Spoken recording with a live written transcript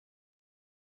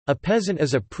A peasant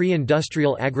is a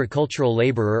pre-industrial agricultural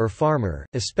laborer or farmer,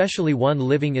 especially one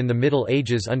living in the Middle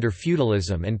Ages under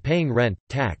feudalism and paying rent,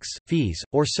 tax, fees,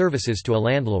 or services to a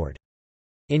landlord.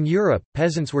 In Europe,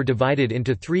 peasants were divided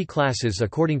into three classes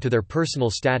according to their personal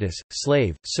status: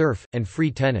 slave, serf, and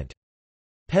free tenant.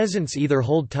 Peasants either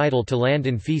hold title to land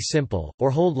in fee simple,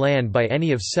 or hold land by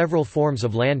any of several forms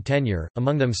of land tenure,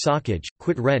 among them socage,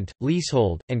 quit rent,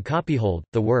 leasehold, and copyhold.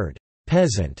 The word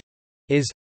peasant is,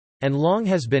 and long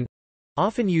has been,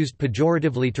 often used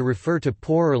pejoratively to refer to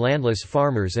poor or landless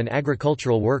farmers and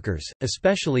agricultural workers,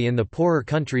 especially in the poorer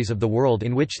countries of the world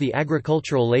in which the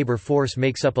agricultural labor force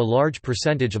makes up a large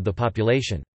percentage of the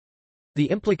population. The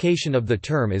implication of the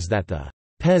term is that the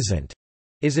peasant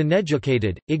is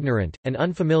uneducated, ignorant, and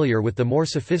unfamiliar with the more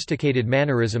sophisticated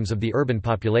mannerisms of the urban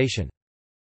population.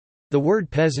 The word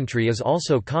peasantry is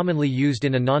also commonly used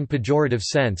in a non-pejorative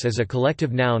sense as a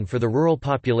collective noun for the rural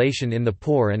population in the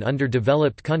poor and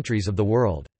underdeveloped countries of the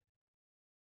world.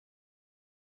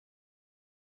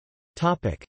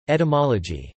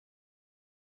 Etymology.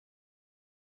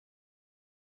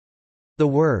 The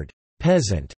word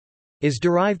peasant is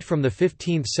derived from the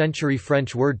 15th-century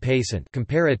French word paesant,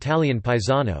 compare Italian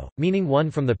paesano, meaning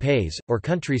one from the pays, or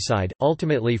countryside,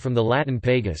 ultimately from the Latin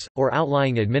pagus, or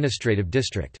outlying administrative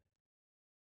district.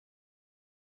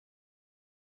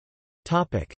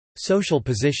 Social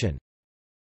position.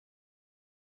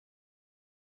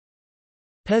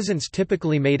 Peasants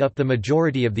typically made up the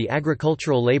majority of the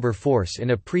agricultural labor force in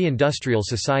a pre-industrial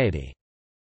society.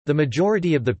 The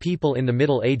majority of the people in the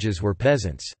Middle Ages were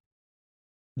peasants.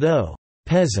 Though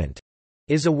peasant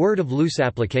is a word of loose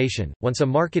application, once a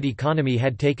market economy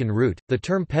had taken root, the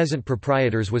term peasant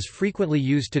proprietors was frequently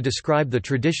used to describe the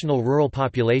traditional rural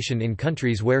population in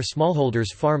countries where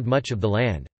smallholders farmed much of the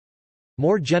land.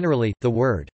 More generally, the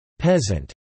word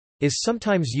peasant is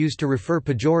sometimes used to refer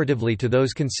pejoratively to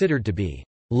those considered to be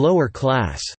lower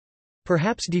class,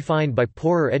 perhaps defined by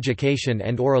poorer education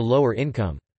and/or a lower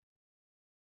income.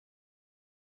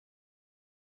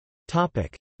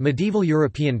 Medieval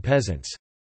European peasants.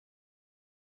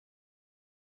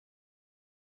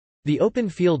 The open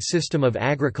field system of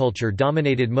agriculture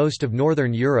dominated most of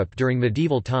northern Europe during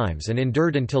medieval times and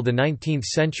endured until the 19th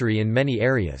century in many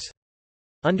areas.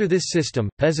 Under this system,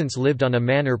 peasants lived on a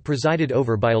manor presided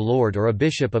over by a lord or a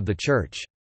bishop of the church.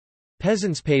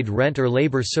 Peasants paid rent or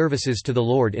labor services to the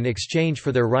lord in exchange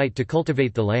for their right to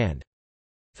cultivate the land.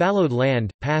 Fallowed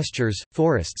land, pastures,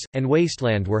 forests, and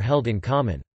wasteland were held in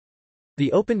common.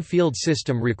 The open field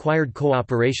system required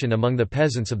cooperation among the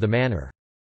peasants of the manor.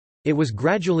 It was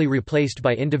gradually replaced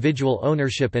by individual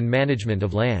ownership and management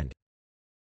of land.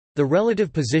 The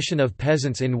relative position of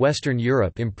peasants in Western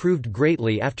Europe improved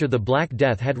greatly after the Black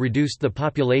Death had reduced the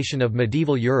population of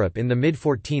medieval Europe in the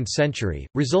mid-14th century,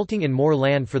 resulting in more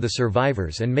land for the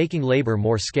survivors and making labor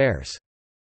more scarce.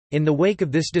 In the wake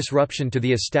of this disruption to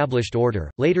the established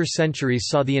order, later centuries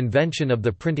saw the invention of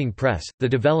the printing press, the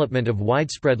development of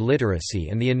widespread literacy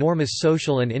and the enormous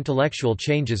social and intellectual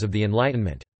changes of the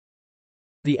Enlightenment.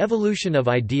 The evolution of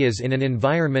ideas in an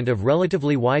environment of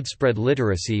relatively widespread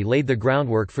literacy laid the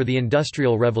groundwork for the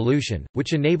Industrial Revolution,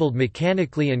 which enabled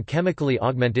mechanically and chemically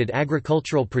augmented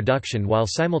agricultural production while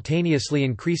simultaneously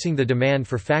increasing the demand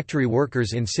for factory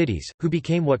workers in cities, who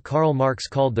became what Karl Marx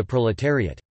called the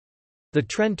proletariat. The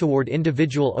trend toward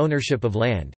individual ownership of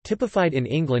land, typified in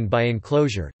England by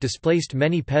enclosure, displaced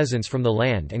many peasants from the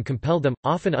land and compelled them,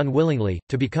 often unwillingly,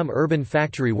 to become urban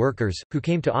factory workers, who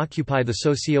came to occupy the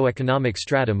socio-economic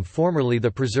stratum formerly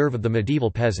the preserve of the medieval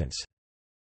peasants.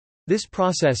 This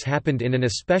process happened in an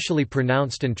especially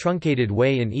pronounced and truncated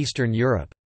way in Eastern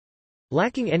Europe.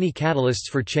 Lacking any catalysts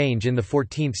for change in the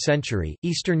 14th century,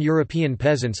 Eastern European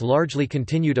peasants largely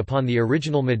continued upon the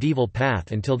original medieval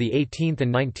path until the 18th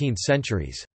and 19th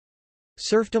centuries.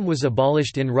 Serfdom was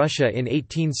abolished in Russia in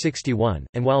 1861,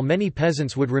 and while many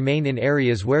peasants would remain in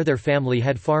areas where their family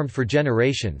had farmed for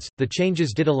generations, the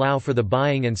changes did allow for the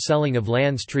buying and selling of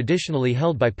lands traditionally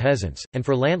held by peasants, and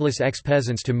for landless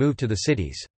ex-peasants to move to the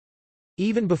cities.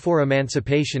 Even before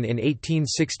emancipation in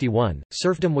 1861,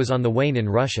 serfdom was on the wane in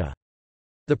Russia.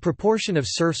 The proportion of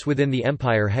serfs within the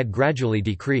empire had gradually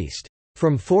decreased,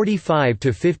 from 45 to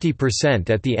 50%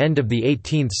 at the end of the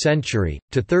 18th century,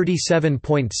 to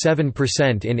 37.7%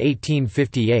 in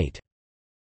 1858.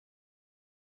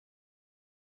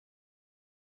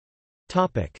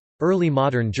 Early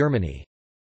modern Germany.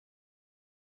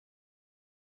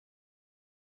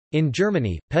 In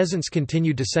Germany, peasants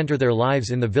continued to center their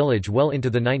lives in the village well into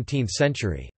the 19th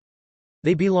century.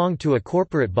 They belonged to a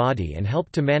corporate body and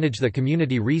helped to manage the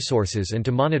community resources and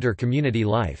to monitor community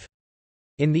life.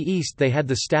 In the East they had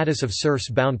the status of serfs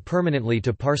bound permanently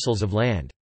to parcels of land.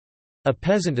 A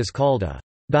peasant is called a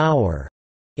Bauer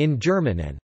in German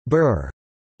and Bauer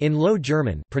in Low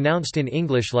German, pronounced in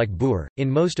English like Boer. In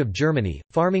most of Germany,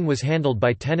 farming was handled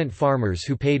by tenant farmers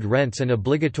who paid rents and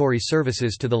obligatory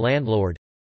services to the landlord,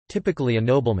 typically a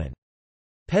nobleman.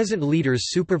 Peasant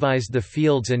leaders supervised the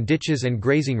fields and ditches and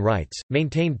grazing rights,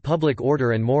 maintained public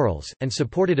order and morals, and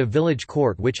supported a village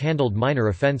court which handled minor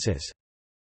offences.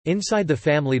 Inside the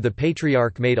family, the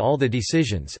patriarch made all the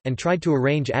decisions, and tried to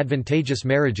arrange advantageous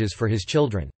marriages for his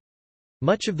children.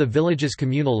 Much of the village's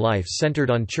communal life centered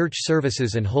on church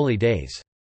services and holy days.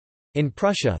 In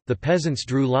Prussia, the peasants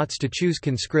drew lots to choose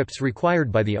conscripts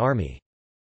required by the army.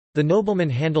 The noblemen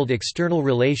handled external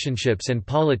relationships and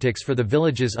politics for the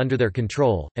villages under their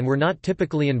control, and were not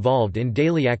typically involved in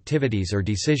daily activities or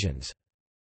decisions.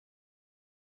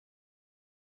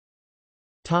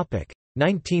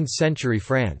 19th century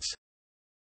France.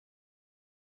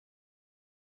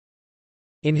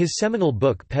 In his seminal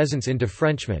book Peasants into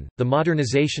Frenchmen, The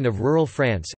Modernization of Rural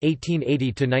France,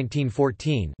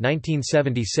 1880–1914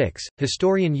 1976,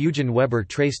 historian Eugen Weber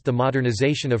traced the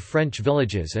modernization of French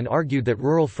villages and argued that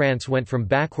rural France went from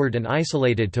backward and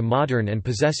isolated to modern and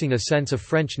possessing a sense of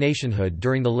French nationhood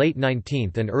during the late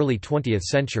 19th and early 20th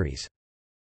centuries.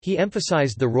 He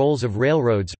emphasized the roles of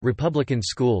railroads, republican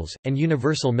schools, and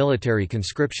universal military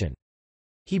conscription.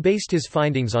 He based his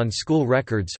findings on school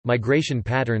records, migration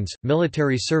patterns,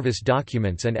 military service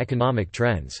documents and economic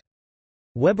trends.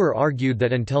 Weber argued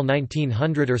that until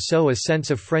 1900 or so a sense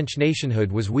of French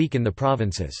nationhood was weak in the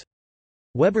provinces.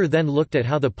 Weber then looked at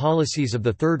how the policies of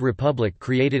the Third Republic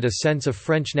created a sense of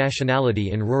French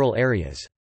nationality in rural areas.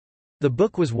 The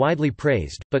book was widely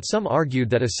praised, but some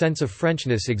argued that a sense of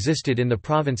Frenchness existed in the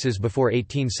provinces before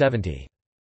 1870.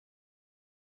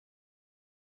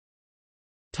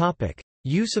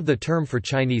 Use of the term for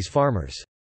Chinese farmers.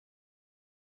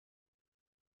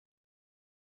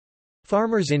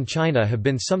 Farmers in China have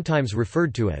been sometimes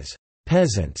referred to as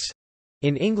peasants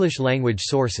in English-language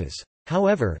sources.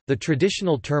 However, the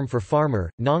traditional term for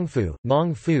farmer,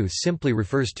 nongfu, simply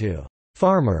refers to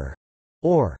farmer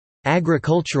or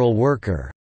agricultural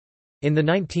worker. In the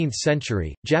 19th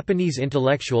century, Japanese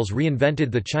intellectuals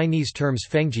reinvented the Chinese terms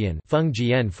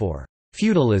fengjian for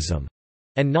feudalism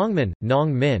and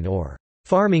nongmin or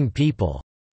farming people,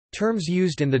 terms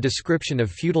used in the description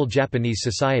of feudal Japanese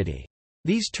society.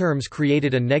 These terms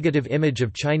created a negative image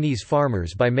of Chinese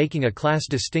farmers by making a class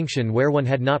distinction where one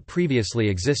had not previously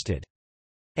existed.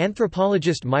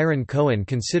 Anthropologist Myron Cohen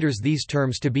considers these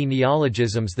terms to be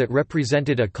neologisms that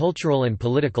represented a cultural and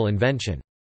political invention.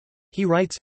 He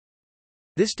writes,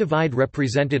 "This divide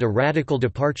represented a radical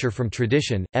departure from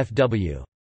tradition." F.W.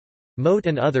 Mote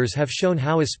and others have shown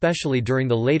how especially during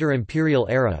the later imperial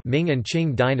era Ming and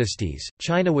Qing dynasties,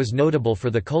 China was notable for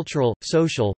the cultural,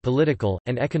 social, political,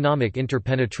 and economic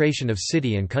interpenetration of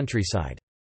city and countryside.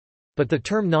 But the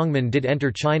term nongmin did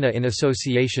enter China in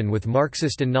association with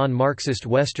Marxist and non-Marxist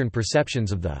Western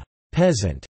perceptions of the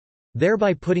peasant,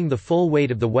 thereby putting the full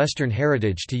weight of the Western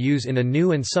heritage to use in a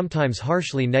new and sometimes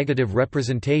harshly negative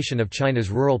representation of China's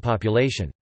rural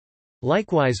population.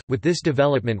 Likewise, with this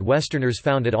development Westerners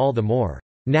found it all the more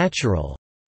natural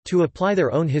to apply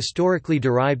their own historically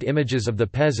derived images of the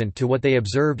peasant to what they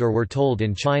observed or were told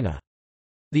in China.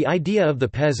 The idea of the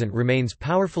peasant remains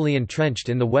powerfully entrenched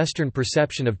in the Western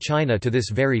perception of China to this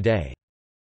very day.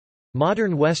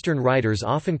 Modern Western writers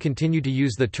often continue to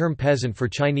use the term peasant for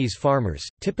Chinese farmers,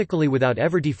 typically without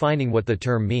ever defining what the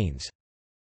term means.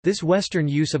 This Western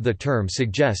use of the term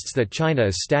suggests that China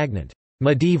is stagnant,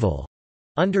 medieval,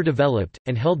 underdeveloped,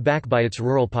 and held back by its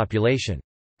rural population.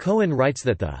 Cohen writes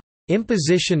that the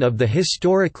imposition of the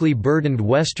historically burdened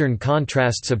Western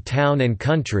contrasts of town and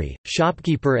country,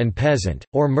 shopkeeper and peasant,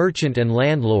 or merchant and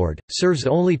landlord, serves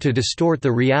only to distort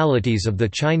the realities of the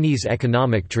Chinese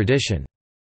economic tradition.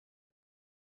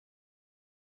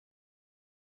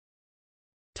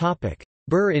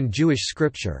 Bur in Jewish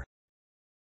scripture.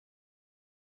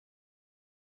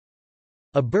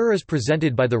 A bur is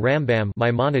presented by the Rambam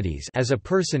Maimonides as a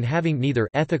person having neither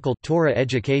ethical Torah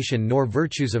education nor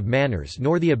virtues of manners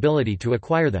nor the ability to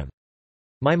acquire them.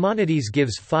 Maimonides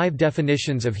gives 5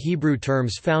 definitions of Hebrew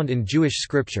terms found in Jewish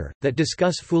scripture, that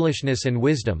discuss foolishness and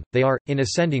wisdom. They are, in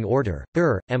ascending order,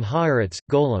 bur, haaretz,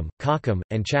 golem, chacham,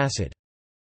 and chassid.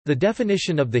 The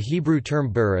definition of the Hebrew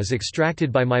term bur is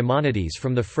extracted by Maimonides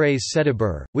from the phrase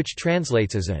sedabur, which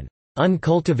translates as an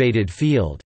uncultivated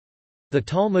field. The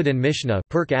Talmud and Mishnah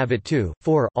Perk Avot 2,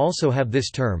 4 also have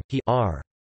this term,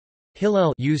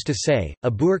 Hillel used to say, a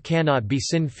boor cannot be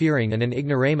sin-fearing and an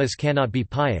ignoramus cannot be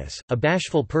pious, a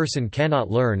bashful person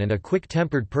cannot learn and a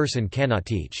quick-tempered person cannot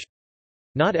teach.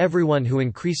 Not everyone who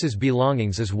increases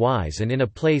belongings is wise, and in a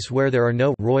place where there are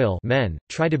no royal men,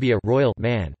 try to be a royal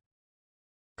man.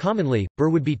 Commonly, Bur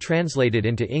would be translated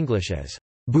into English as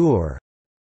boor.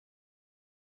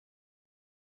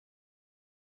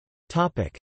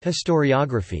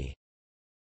 Historiography.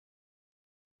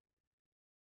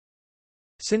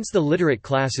 Since the literate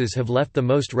classes have left the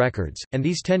most records, and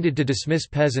these tended to dismiss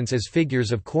peasants as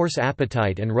figures of coarse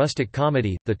appetite and rustic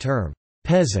comedy, the term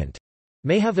peasant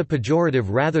may have a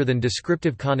pejorative rather than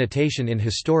descriptive connotation in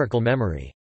historical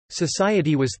memory.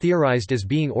 Society was theorized as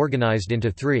being organized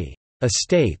into three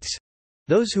estates: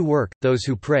 those who work, those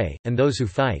who pray, and those who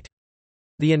fight.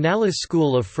 The Annales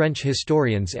school of French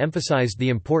historians emphasized the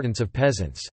importance of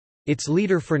peasants. Its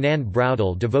leader Fernand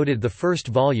Braudel devoted the first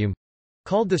volume,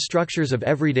 called The Structures of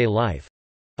Everyday Life,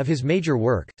 of his major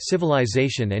work,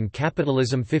 Civilization and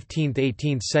Capitalism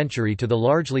 15th–18th century, to the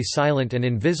largely silent and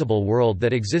invisible world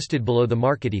that existed below the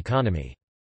market economy.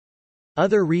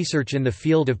 Other research in the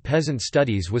field of peasant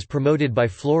studies was promoted by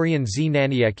Florian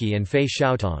Znaniecki and Fei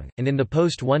Xiaotong, and in the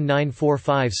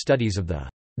post-1945 studies of the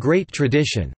Great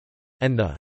Tradition and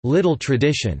the Little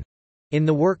Tradition in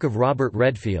the work of Robert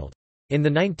Redfield. In the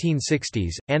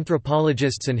 1960s,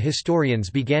 anthropologists and historians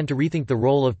began to rethink the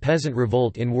role of peasant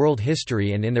revolt in world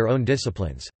history and in their own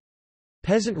disciplines.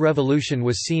 Peasant revolution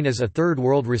was seen as a Third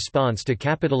World response to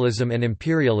capitalism and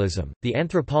imperialism. The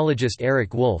anthropologist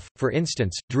Eric Wolf, for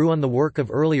instance, drew on the work of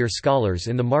earlier scholars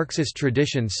in the Marxist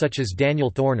tradition such as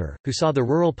Daniel Thorner, who saw the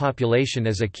rural population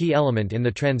as a key element in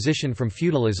the transition from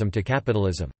feudalism to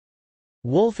capitalism.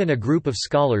 Wolf and a group of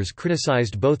scholars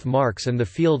criticized both Marx and the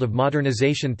field of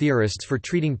modernization theorists for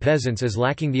treating peasants as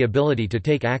lacking the ability to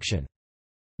take action.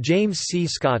 James C.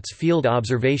 Scott's field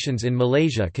observations in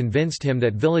Malaysia convinced him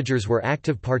that villagers were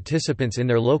active participants in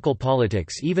their local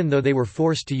politics even though they were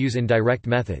forced to use indirect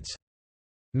methods.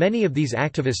 Many of these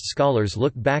activist scholars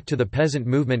looked back to the peasant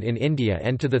movement in India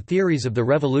and to the theories of the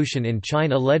revolution in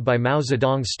China led by Mao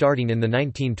Zedong starting in the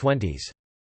 1920s.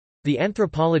 The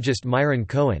anthropologist Myron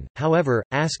Cohen, however,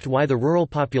 asked why the rural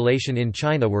population in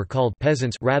China were called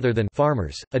peasants rather than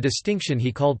farmers, a distinction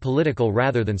he called political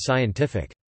rather than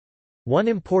scientific. One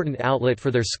important outlet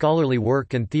for their scholarly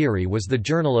work and theory was the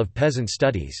Journal of Peasant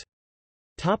Studies.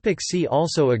 See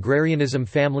also Agrarianism,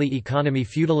 Family economy,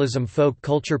 Feudalism, Folk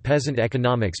culture, Peasant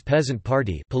economics, Peasant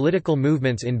party, political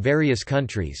movements in various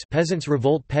countries, Peasants'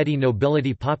 revolt, Petty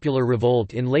nobility, Popular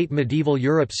revolt in late medieval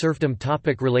Europe, Serfdom.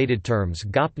 Related terms: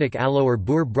 Gopnik, Allo or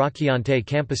Boer, Bracciante,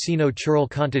 Campesino, Churl,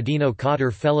 Contadino,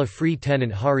 Cotter, Fella, Free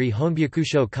tenant, Hari,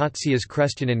 Honbyakusho, Katsias,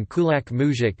 Krestianen, Kulak,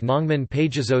 Mujik, Nongman,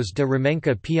 Pagezos, de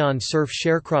Remenka, Peon, Serf,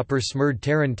 Sharecropper, Smerd,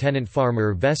 Terran, Tenant,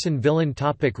 Farmer, Vesson, Villain.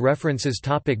 References.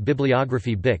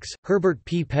 Bibliography. Bix, Herbert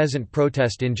P. Peasant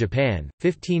protest in Japan,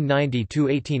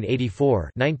 1590–1884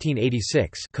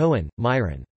 1986. Cohen,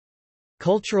 Myron.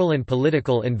 Cultural and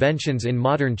Political Inventions in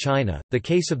Modern China, The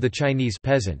Case of the Chinese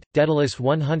Peasant, Daedalus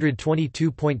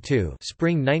 122.2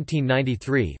 Spring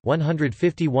 1993,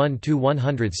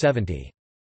 151–170.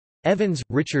 Evans,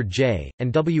 Richard J.,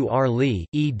 and W. R. Lee,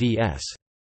 eds.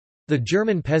 The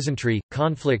German Peasantry,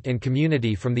 Conflict and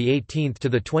Community from the 18th to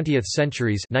the 20th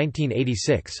Centuries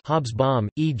 1986. Hobsbawm,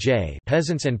 E. J.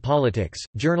 Peasants and Politics,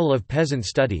 Journal of Peasant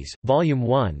Studies, Volume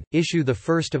 1, Issue 1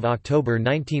 October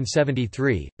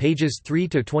 1973, pages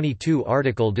 3–22.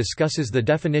 Article discusses the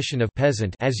definition of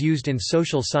peasant as used in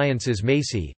social sciences.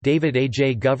 Macy, David A.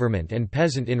 J. Government and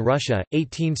Peasant in Russia,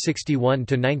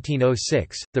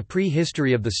 1861–1906, The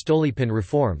Pre-History of the Stolypin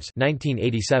Reforms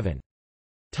 1987.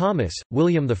 Thomas,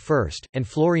 William I, and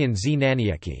Florian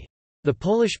Znaniecki. The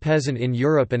Polish Peasant in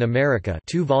Europe and America,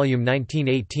 2-volume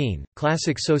 1918,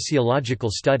 Classic Sociological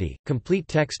Study, complete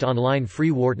text online.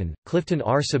 Free Wharton, Clifton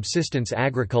R. Subsistence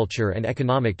Agriculture and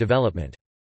Economic Development.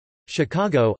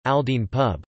 Chicago, Aldine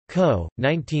Pub. Co.,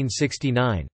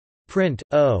 1969. Print,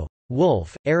 O.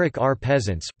 Wolf, Eric R.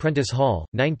 Peasants, Prentice Hall,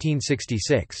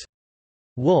 1966.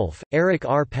 Wolf, Eric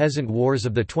R. Peasant Wars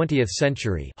of the Twentieth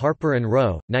Century, Harper &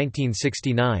 Row,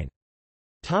 1969.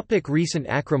 Recent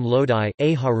Akram Lodi,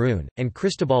 A. Haroun, and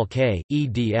Cristobal K.,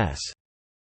 eds.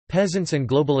 Peasants and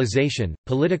Globalization,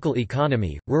 Political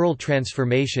Economy, Rural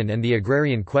Transformation and the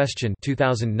Agrarian Question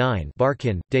 2009.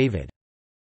 Barkin, David.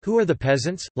 Who Are the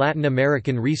Peasants? Latin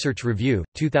American Research Review,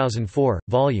 2004,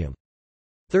 Vol.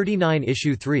 39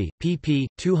 Issue 3, pp.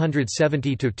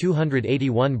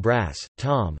 270–281. Brass,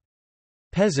 Tom.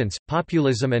 Peasants,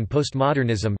 Populism and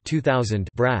Postmodernism 2000.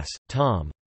 Brass,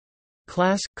 Tom.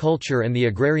 Class, Culture and the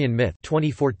Agrarian Myth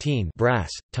 2014. Brass,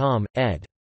 Tom, ed.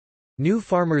 New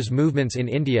Farmers' Movements in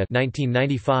India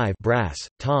 1995. Brass,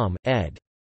 Tom, ed.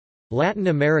 Latin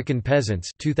American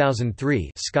Peasants 2003.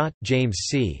 Scott, James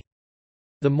C.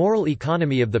 The Moral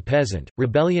Economy of the Peasant,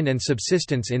 Rebellion and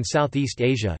Subsistence in Southeast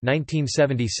Asia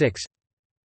 1976.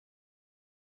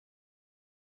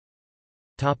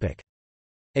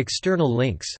 External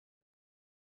links